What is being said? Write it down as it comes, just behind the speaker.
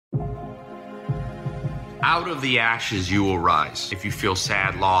Out of the ashes, you will rise. If you feel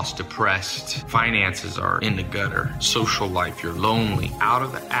sad, lost, depressed, finances are in the gutter, social life, you're lonely, out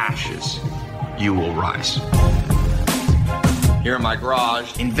of the ashes, you will rise. Here in my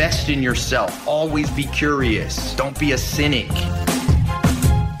garage, invest in yourself. Always be curious. Don't be a cynic.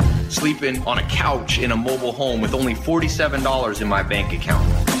 Sleeping on a couch in a mobile home with only $47 in my bank account.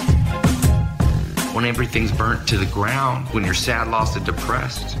 When everything's burnt to the ground, when you're sad, lost, and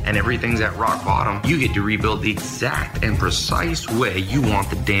depressed, and everything's at rock bottom, you get to rebuild the exact and precise way you want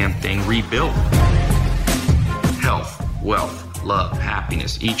the damn thing rebuilt. Health, wealth, love,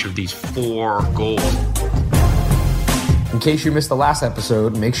 happiness, each of these 4 goals. In case you missed the last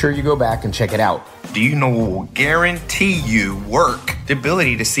episode, make sure you go back and check it out. Do you know what will guarantee you work? The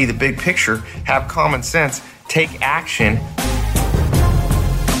ability to see the big picture, have common sense, take action.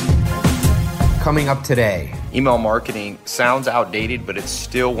 Coming up today. Email marketing sounds outdated, but it's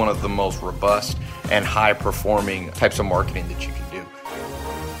still one of the most robust and high-performing types of marketing that you can do.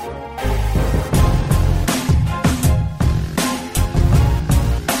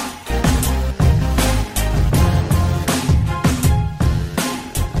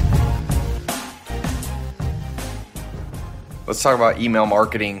 Let's talk about email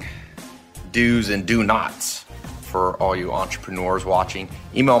marketing do's and do nots. For all you entrepreneurs watching,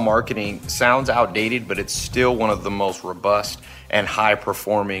 email marketing sounds outdated, but it's still one of the most robust and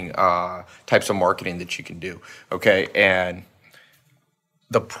high-performing types of marketing that you can do, okay? And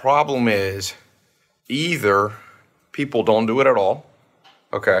the problem is either people don't do it at all,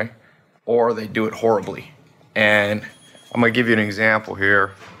 okay, or they do it horribly. And I'm going to give you an example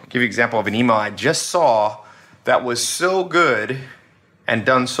here. I'll give you an example of an email I just saw that was so good and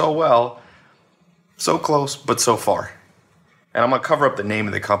done so well. So close, but so far. And I'm going to cover up the name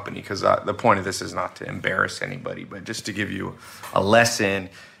of the company because the point of this is not to embarrass anybody, but just to give you a lesson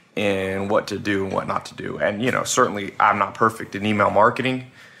in what to do and what not to do. And, you know, certainly I'm not perfect in email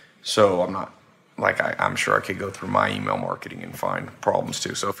marketing, so I'm not like I'm sure I could go through my email marketing and find problems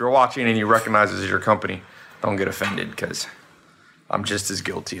too. So if you're watching and you recognize this as your company, don't get offended because I'm just as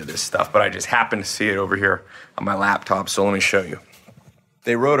guilty of this stuff, but I just happen to see it over here on my laptop, so let me show you.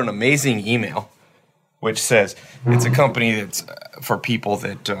 They wrote an amazing email which says it's a company that's for people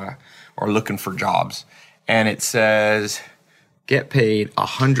that are looking for jobs. And it says, get paid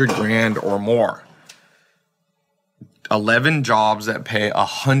 $100,000 or more. 11 jobs that pay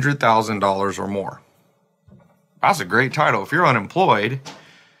 $100,000 or more. That's a great title. If you're unemployed,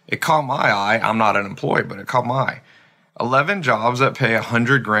 it caught my eye. I'm not unemployed, but it caught my eye. 11 jobs that pay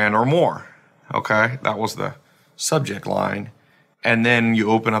 $100,000 or more. Okay, that was the subject line. And then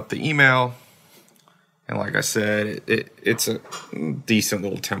you open up the email. And like I said, it's a decent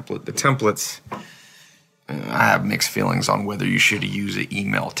little template. The templates, I have mixed feelings on whether you should use an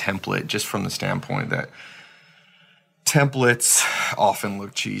email template, just from the standpoint that templates often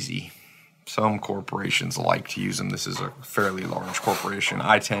look cheesy. Some corporations like to use them. This is a fairly large corporation.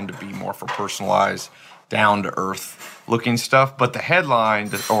 I tend to be more for personalized, down-to-earth looking stuff. But the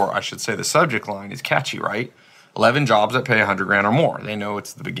headline, or I should say the subject line, is catchy, right? 11 jobs that pay $100,000 or more. They know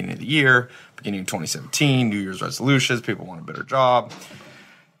it's the beginning of the year, beginning of 2017, New Year's resolutions, people want a better job.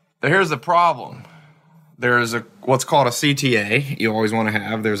 But here's the problem. There's what's called a CTA you always want to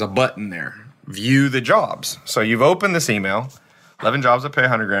have. There's a button there, view the jobs. So you've opened this email, 11 jobs that pay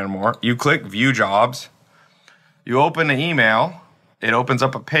 $100,000 or more. You click view jobs. You open the email. It opens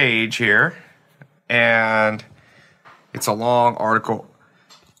up a page here, and it's a long article.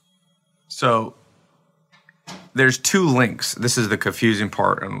 So there's 2 links. This is the confusing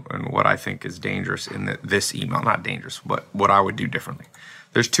part and what I think is dangerous in this email. Not dangerous, but what I would do differently.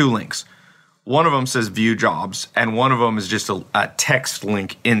 There's 2 links. One of them says view jobs, and one of them is just a text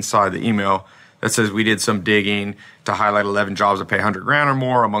link inside the email that says we did some digging to highlight 11 jobs that pay $100,000 or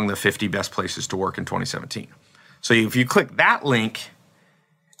more among the 50 best places to work in 2017. So if you click that link,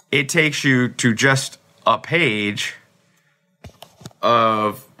 it takes you to just a page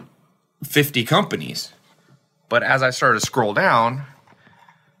of 50 companies. But as I started to scroll down,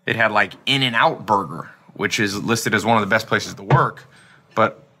 it had like In-N-Out Burger, which is listed as one of the best places to work,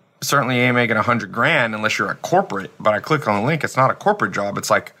 but certainly ain't making $100,000 unless you're a corporate. But I click on the link, it's not a corporate job, it's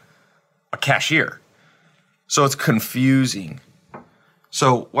like a cashier. So it's confusing.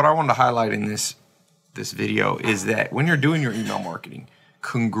 So what I wanted to highlight in this video is that when you're doing your email marketing,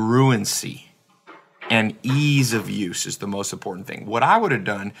 congruency and ease of use is the most important thing. What I would have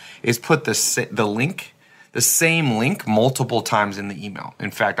done is put the same link multiple times in the email.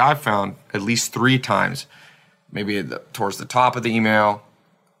 In fact, I've found at least 3 times, maybe towards the top of the email,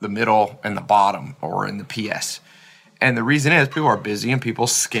 the middle, and the bottom, or in the PS. And the reason is people are busy and people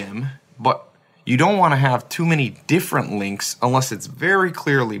skim, but You don't want to have too many different links unless it's very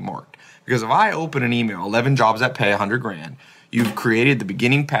clearly marked. Because if I open an email, 11 jobs that pay 100 grand, you've created the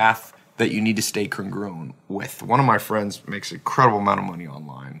beginning path that you need to stay congruent with. One of my friends makes an incredible amount of money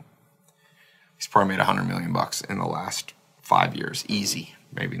online. He's probably made $100 million in the last 5 years, easy,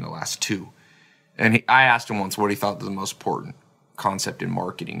 maybe in the last 2. And I asked him once what he thought was the most important concept in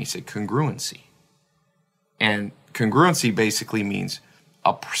marketing. He said congruency. And congruency basically means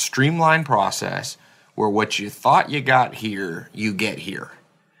a streamlined process where what you thought you got here, you get here.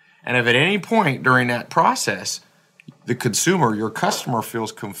 And if at any point during that process, the consumer, your customer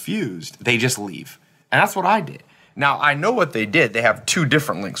feels confused, they just leave. And that's what I did. Now, I know what they did. They have 2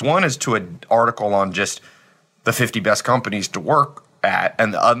 different links. One is to an article on just the 50 best companies to work at,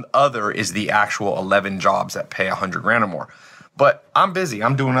 and the other is the actual 11 jobs that pay 100 grand or more. But I'm busy.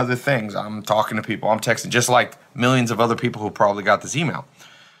 I'm doing other things. I'm talking to people. I'm texting, just like millions of other people who probably got this email.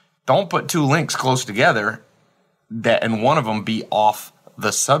 Don't put 2 links close together and one of them be off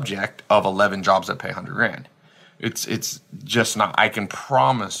the subject of 11 jobs that pay 100 grand. It's just not. I can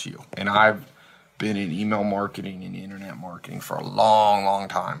promise you, and I've been in email marketing and internet marketing for a long, long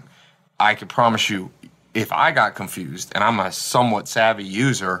time. I can promise you, if I got confused, and I'm a somewhat savvy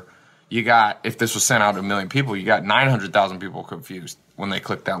user, if this was sent out to 1 million people, you got 900,000 people confused when they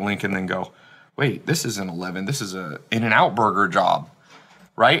click that link and then go, wait, this isn't 11, this is a In-N-Out burger job,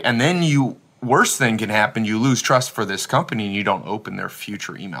 right? And then worst thing can happen, you lose trust for this company and you don't open their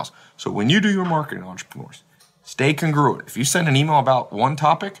future emails. So when you do your marketing, entrepreneurs, stay congruent. If you send an email about one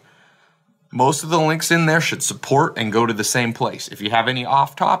topic, most of the links in there should support and go to the same place. If you have any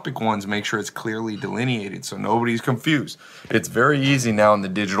off-topic ones, make sure it's clearly delineated so nobody's confused. It's very easy now in the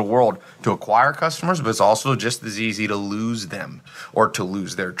digital world to acquire customers, but it's also just as easy to lose them or to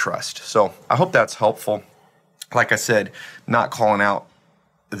lose their trust. So I hope that's helpful. Like I said, not calling out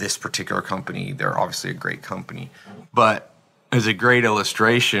this particular company. They're obviously a great company, but it's a great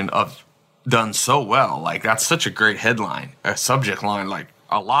illustration of done so well. Like, that's such a great headline, a subject line. Like,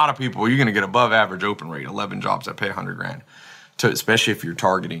 a lot of people, you're going to get above average open rate, 11 jobs that pay 100 grand, especially if you're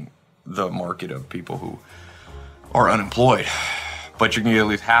targeting the market of people who are unemployed, but you're going to get at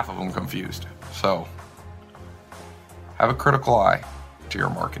least half of them confused. So have a critical eye to your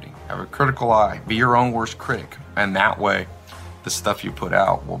marketing. Have a critical eye. Be your own worst critic. And that way, the stuff you put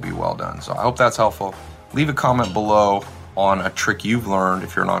out will be well done. So I hope that's helpful. Leave a comment below on a trick you've learned,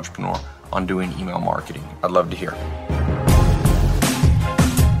 if you're an entrepreneur, on doing email marketing. I'd love to hear.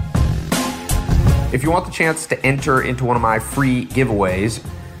 If you want the chance to enter into one of my free giveaways,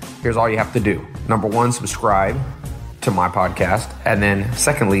 here's all you have to do. Number 1, subscribe to my podcast. And then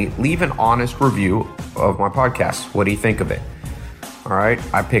secondly, leave an honest review of my podcast. What do you think of it? All right.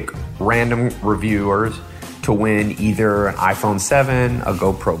 I pick random reviewers to win either an iPhone 7, a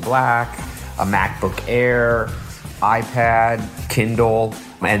GoPro Black, a MacBook Air, iPad, Kindle.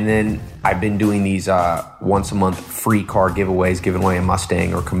 And then I've been doing these once a month free car giveaways, giving away a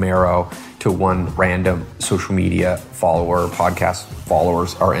Mustang or Camaro to one random social media follower. Podcast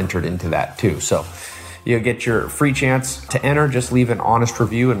followers are entered into that too. So you'll get your free chance to enter. Just leave an honest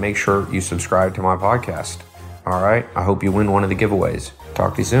review and make sure you subscribe to my podcast. All right. I hope you win one of the giveaways.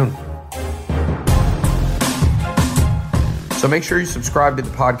 Talk to you soon. So make sure you subscribe to the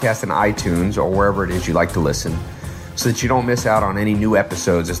podcast in iTunes or wherever it is you like to listen so that you don't miss out on any new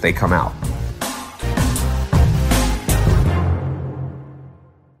episodes as they come out.